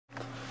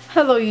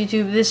Hello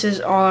YouTube, this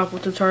is All Apple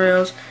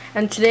Tutorials,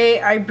 and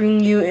today I bring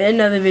you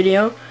another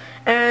video.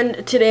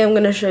 And today I'm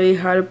going to show you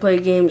how to play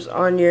games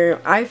on your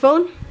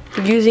iPhone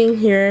using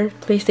your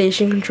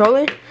PlayStation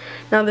controller.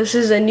 Now this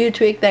is a new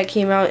tweak that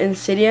came out in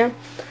Cydia,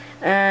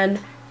 and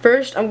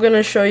first I'm going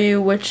to show you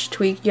which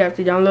tweak you have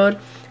to download,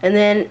 and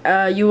then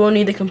you will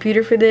need a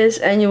computer for this,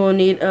 and you will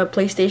need a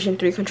PlayStation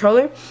 3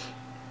 controller.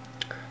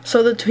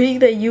 So the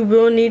tweak that you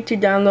will need to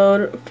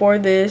download for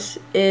this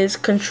is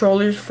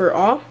Controllers for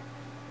All.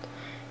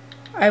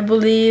 I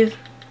believe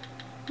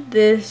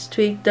this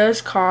tweak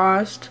does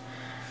cost,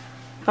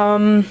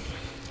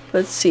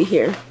 let's see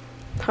here,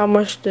 how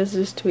much does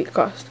this tweak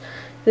cost?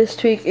 This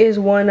tweak is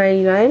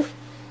 $1.99,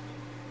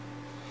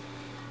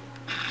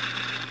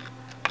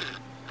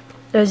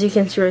 as you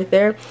can see right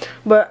there.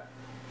 But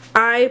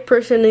I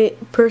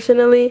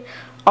personally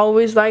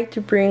always like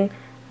to bring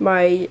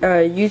my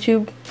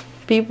YouTube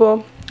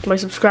people, my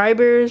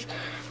subscribers,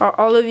 or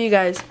all of you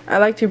guys, I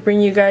like to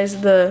bring you guys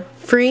the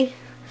free,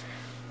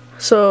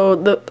 so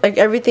like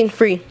everything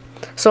free.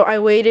 So I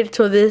waited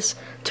till this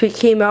tweak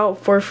came out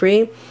for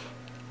free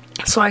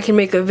so I can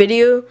make a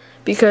video,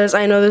 because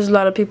I know there's a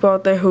lot of people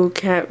out there who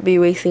can't be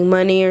wasting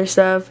money or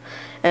stuff,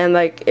 and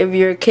like if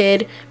you're a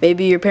kid,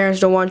 maybe your parents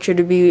don't want you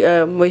to be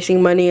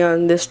wasting money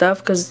on this stuff,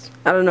 because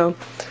I don't know.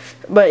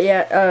 But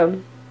yeah,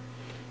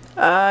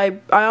 I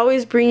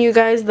always bring you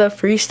guys the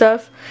free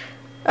stuff.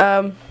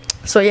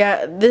 So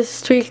yeah,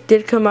 this tweak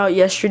did come out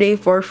yesterday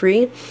for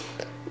free.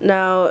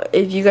 Now,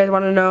 if you guys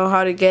want to know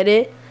how to get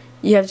it,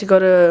 you have to go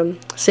to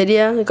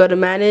Cydia, go to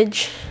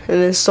Manage,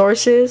 and then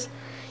Sources.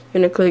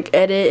 You're going to click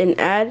Edit and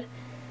Add,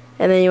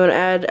 and then you want to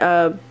add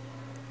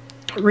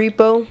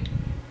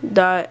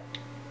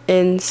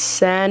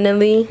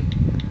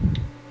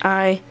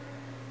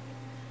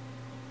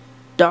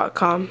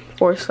repo.insanelyi.com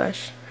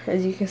 /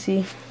 as you can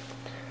see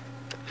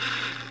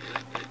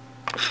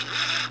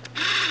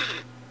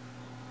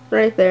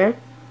right there.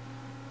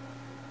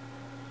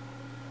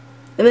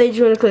 And then you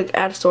just want to click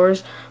Add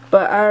Source,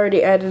 but I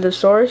already added the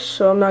source,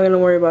 so I'm not going to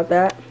worry about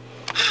that.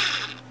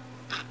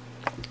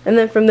 And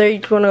then from there you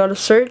just want to go to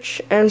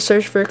Search and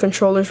search for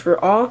Controllers for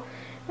All,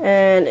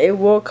 and it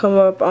will come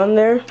up on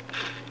there.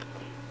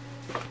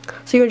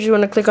 So you just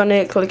want to click on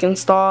it, click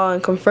Install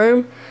and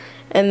Confirm,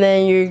 and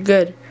then you're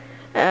good.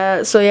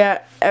 So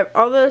yeah,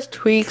 all those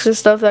tweaks and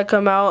stuff that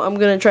come out, I'm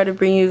going to try to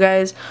bring you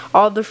guys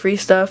all the free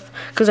stuff,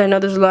 because I know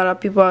there's a lot of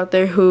people out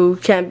there who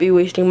can't be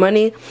wasting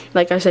money,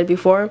 like I said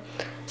before.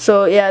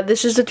 So yeah,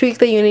 this is the tweak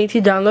that you need to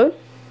download.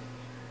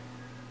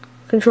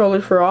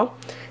 Controllers for All,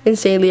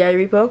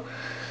 Insanelyi repo.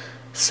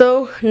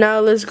 So now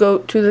let's go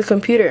to the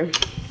computer.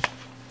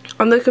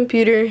 On the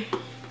computer,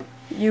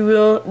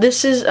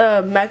 this is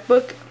a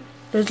MacBook.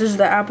 This is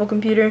the Apple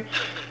computer,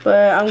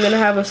 but I'm gonna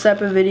have a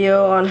separate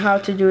video on how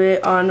to do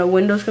it on a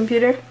Windows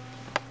computer.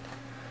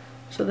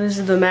 So this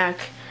is the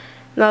Mac.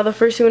 Now the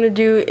first thing I'm going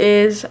to do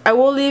is, I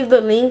will leave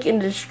the link in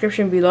the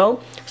description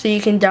below so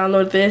you can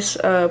download this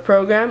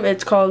program.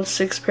 It's called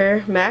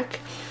 6pair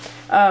Mac.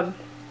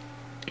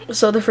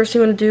 So the first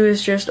thing I'm going to do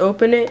is just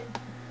open it,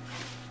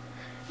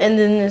 and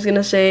then it's going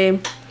to say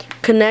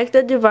connect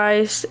the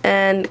device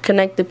and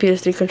connect the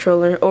PS3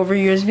 controller over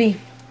USB.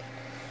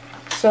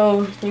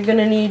 So you're going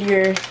to need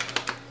your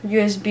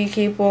USB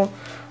cable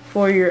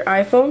for your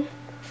iPhone.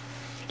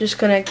 Just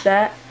connect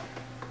that.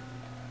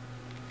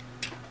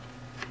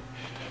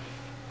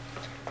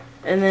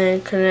 And then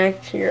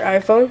connect your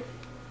iPhone,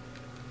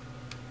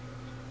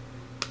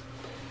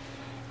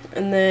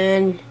 and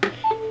then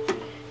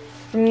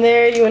from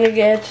there you want to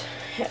get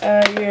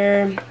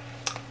your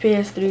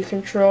PS3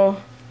 control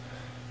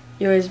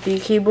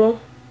USB cable,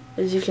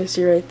 as you can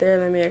see right there.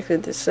 Let me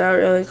exit this out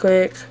really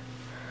quick,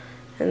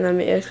 and let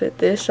me exit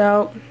this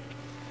out.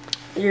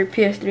 Your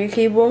PS3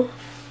 cable,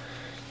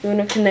 you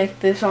want to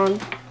connect this on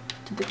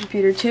to the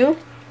computer too.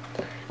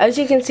 As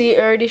you can see, it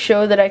already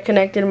showed that I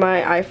connected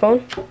my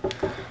iPhone.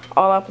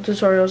 All Apple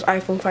Tutorials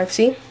iPhone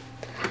 5C.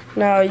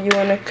 Now you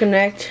want to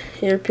connect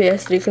your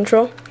PS3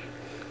 control,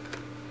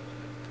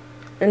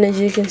 and as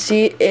you can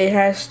see, it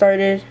has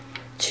started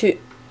to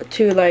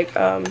like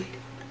if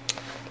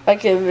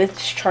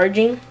it's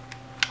charging.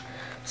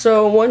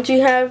 So once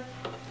you have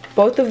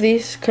both of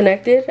these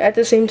connected at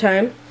the same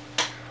time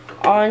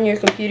on your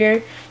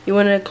computer, you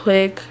want to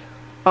click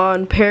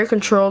on Pair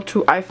Control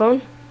to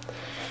iPhone,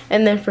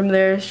 and then from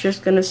there it's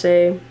just gonna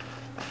say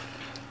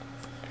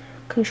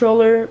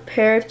controller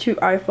pair to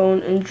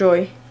iPhone,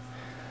 enjoy.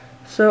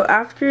 So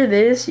after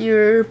this,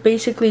 you're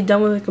basically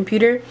done with the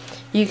computer.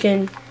 You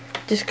can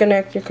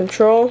disconnect your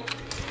control,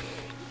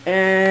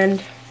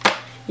 and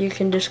you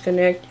can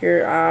disconnect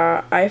your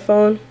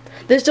iPhone.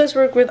 This does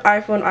work with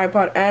iPhone,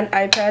 iPod, and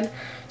iPad.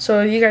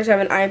 So if you guys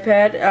have an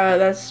iPad,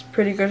 that's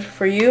pretty good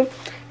for you,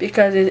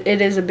 because it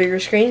is a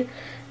bigger screen.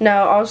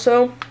 Now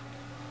also,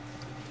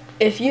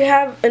 if you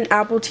have an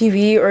Apple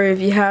TV, or if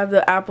you have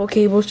the Apple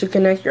cables to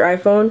connect your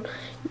iPhone,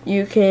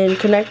 you can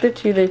connect it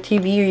to the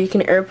TV, or you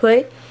can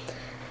AirPlay,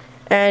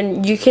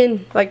 and you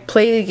can like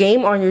play the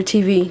game on your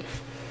TV.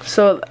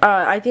 So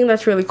I think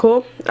that's really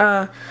cool.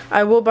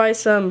 I will buy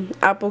some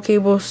Apple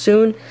cables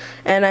soon,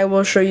 and I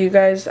will show you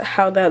guys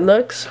how that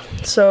looks.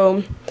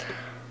 So,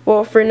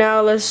 well, for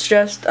now, let's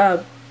just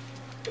go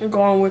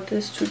on with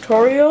this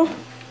tutorial.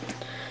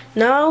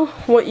 Now,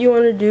 what you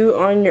want to do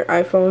on your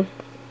iPhone.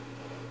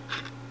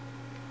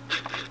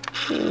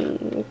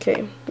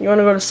 Okay, you want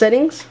to go to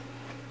settings,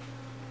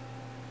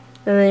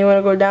 and then you want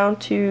to go down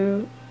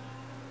to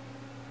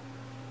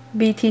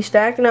BT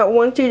Stack. Now,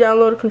 once you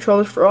download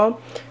Controllers for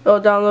All,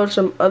 it'll download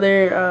some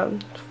other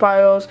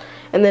files,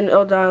 and then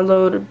it'll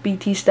download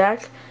BT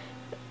Stack.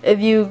 If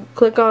you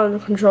click on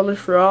Controllers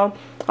for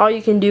all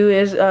you can do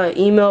is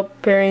email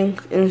pairing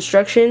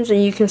instructions,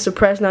 and you can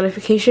suppress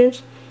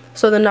notifications,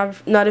 so the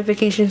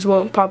notifications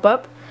won't pop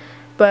up.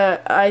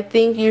 But I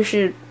think you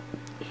should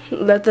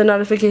let the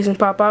notifications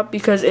pop up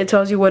because it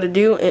tells you what to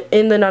do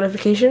in the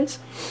notifications.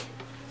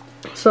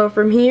 So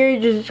from here, you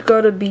just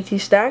go to BT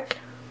Stack,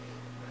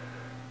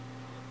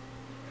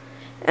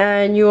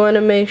 and you want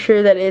to make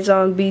sure that it's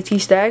on BT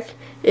Stack.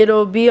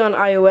 It'll be on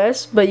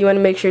iOS, but you want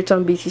to make sure it's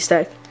on BT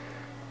Stack.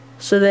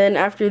 So then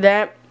after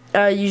that,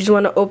 you just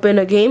want to open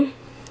a game.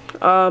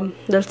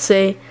 Let's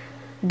say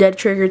Dead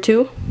Trigger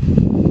 2.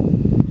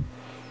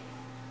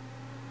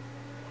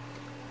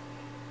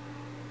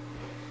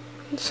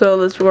 So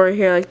let's go right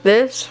here like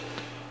this.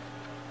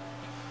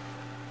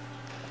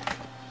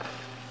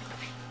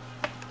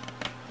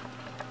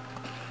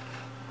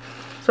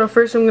 So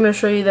first I'm going to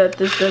show you that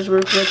this does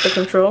work with the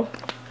control,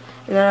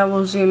 and then I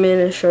will zoom in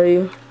and show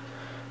you.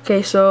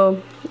 Okay,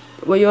 so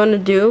what you want to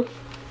do,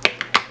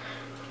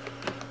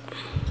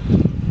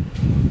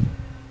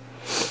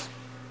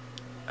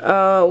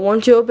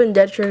 once you open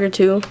Dead Trigger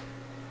 2,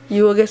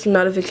 you will get some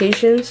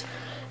notifications.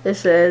 It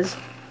says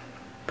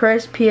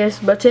press PS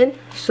button.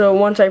 So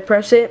once I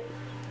press it,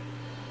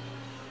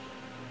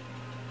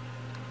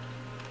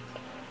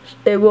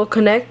 it will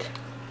connect.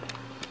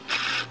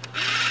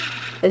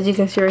 As you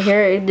can see right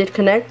here, it did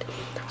connect.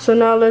 So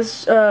now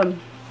let's I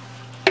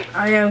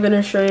am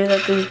gonna show you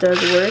that this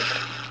does work.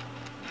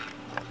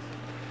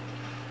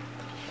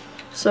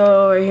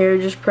 So right here,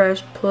 just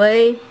press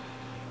play.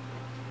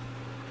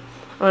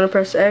 I'm gonna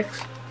press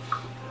X,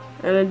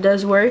 and it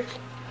does work.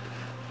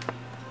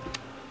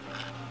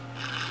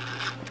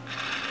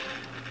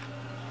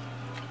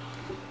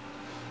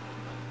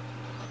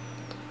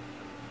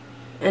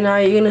 And now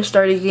you're gonna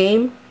start a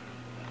game,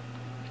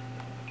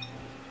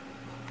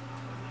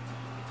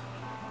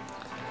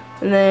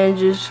 and then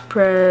just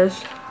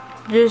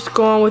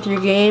go on with your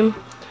game.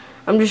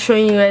 I'm just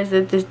showing you guys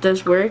that this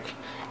does work,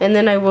 and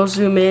then I will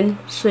zoom in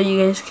so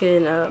you guys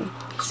can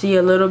see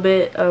a little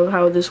bit of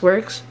how this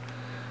works.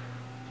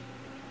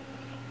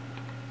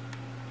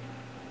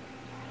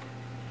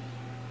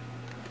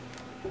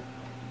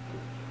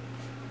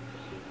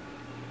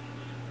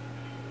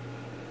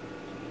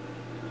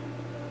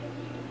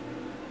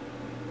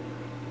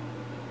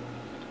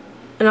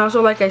 And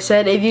also, like I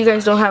said, if you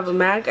guys don't have a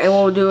Mac, I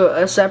will do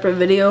a separate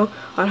video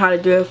on how to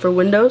do it for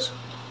Windows.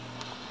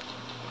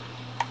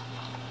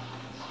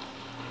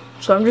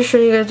 So I'm just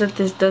showing you guys that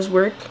this does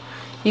work.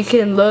 You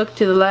can look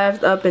to the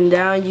left, up and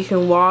down, you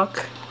can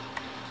walk,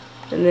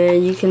 and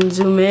then you can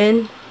zoom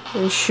in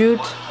and shoot.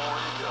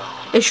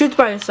 It shoots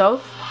by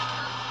itself,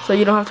 so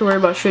you don't have to worry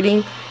about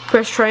shooting.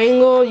 Press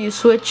triangle, you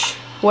switch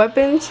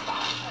weapons.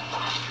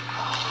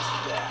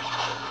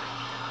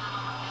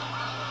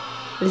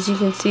 As you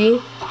can see,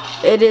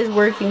 it is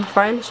working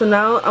fine. So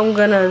now I'm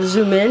gonna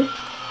zoom in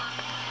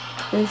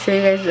and show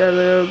you guys a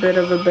little bit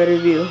of a better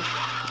view.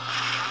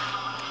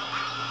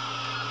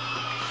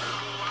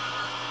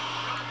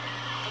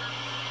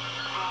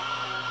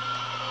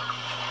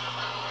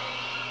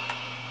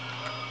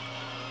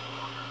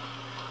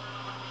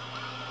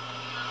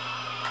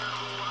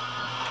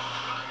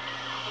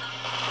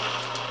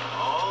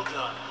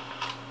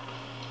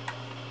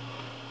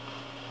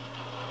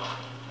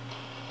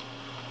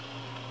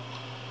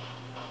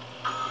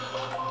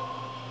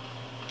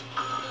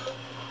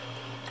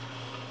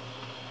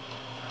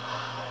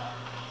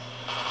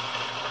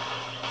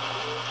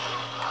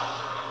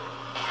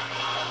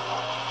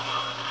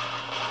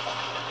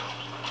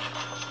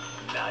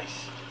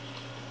 Nice.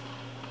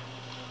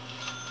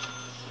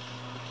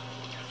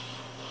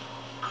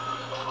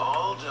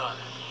 All done.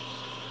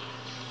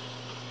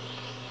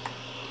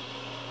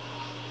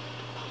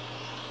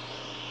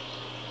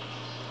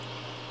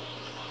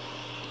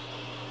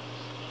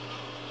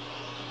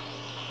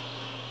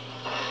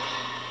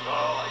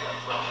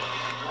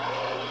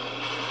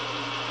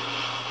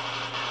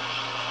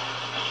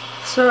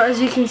 So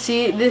as you can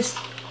see, this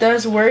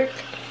does work.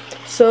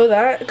 So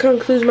that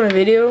concludes my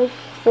video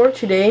for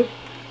today.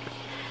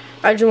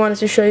 I just wanted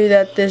to show you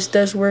that this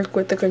does work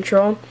with the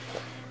control.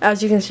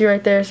 As you can see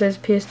right there, it says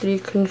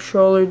PS3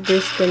 controller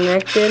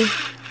disconnected.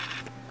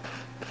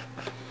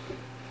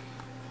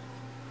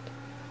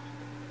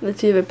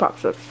 Let's see if it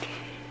pops up.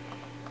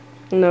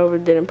 No,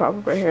 it didn't pop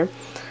up right here.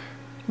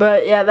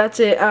 But yeah, that's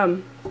it.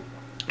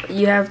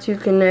 You have to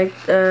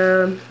connect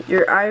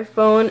your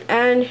iPhone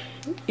and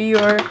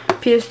your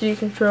PS3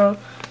 control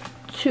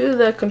to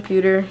the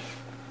computer,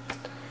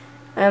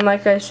 And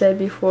like I said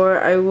before,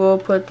 I will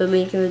put the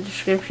link in the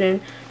description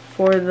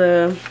for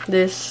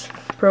this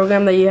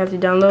program that you have to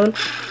download.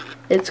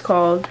 It's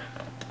called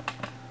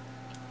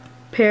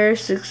Pair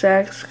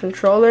Success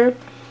Controller.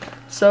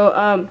 So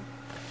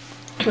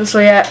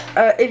yeah,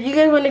 if you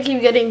guys want to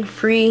keep getting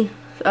free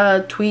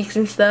tweaks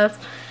and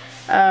stuff,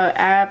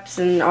 apps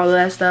and all of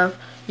that stuff,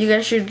 you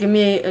guys should give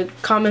me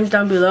comments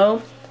down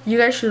below. You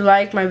guys should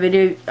like my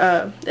video.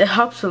 It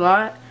helps a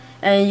lot,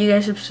 and you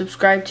guys should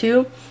subscribe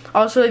too.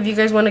 Also, if you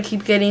guys want to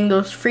keep getting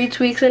those free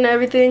tweaks and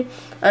everything,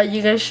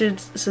 you guys should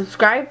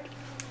subscribe.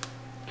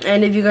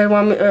 And if you guys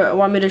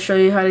want me to show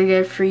you how to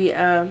get free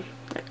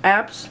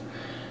apps,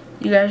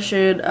 you guys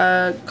should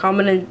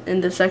comment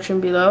in the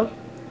section below.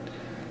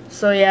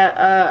 So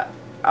yeah,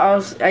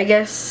 I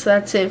guess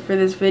that's it for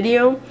this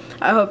video.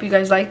 I hope you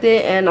guys liked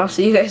it, and I'll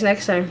see you guys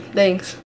next time. Thanks.